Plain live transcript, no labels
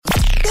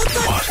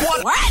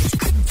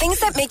Things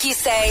that make you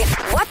say,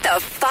 what the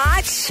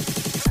fotch?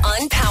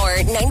 On Power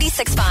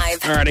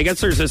 96.5. All right, I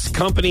guess there's this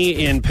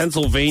company in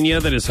Pennsylvania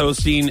that is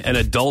hosting an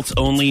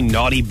adults-only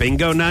naughty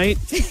bingo night.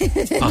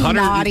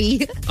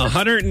 Naughty.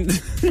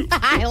 100.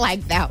 I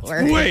like that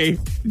word. Wait,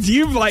 do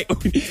you like?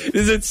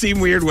 Does it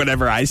seem weird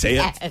whenever I say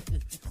it?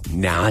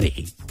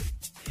 Naughty.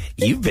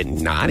 You've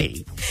been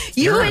naughty.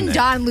 You and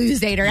Don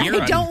Luzader. I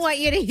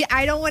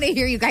don't want to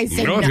hear you guys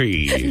say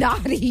naughty.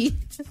 Naughty.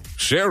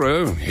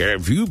 Sarah,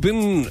 have you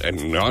been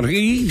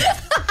naughty?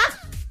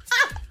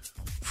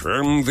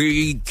 From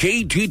the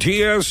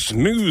KTTS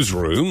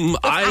newsroom,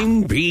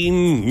 I'm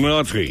being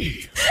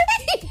naughty.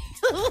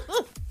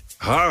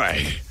 All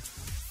right.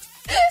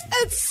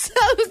 That's so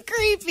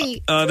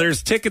creepy.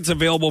 There's tickets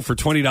available for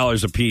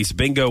 $20 a piece.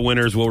 Bingo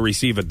winners will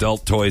receive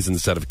adult toys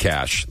instead of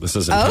cash. This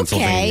is in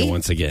Pennsylvania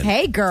once again.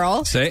 Hey,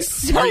 girl. Are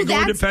you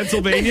going to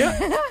Pennsylvania?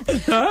 I'm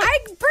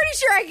pretty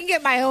sure I can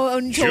get my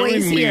own toys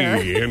Join here.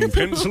 me in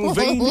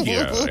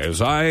Pennsylvania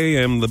as I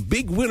am the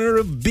big winner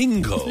of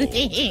bingo.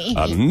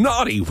 A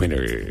naughty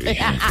winner. What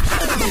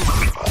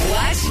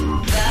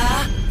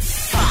the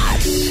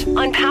fotch?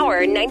 On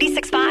Power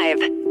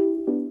 96.5.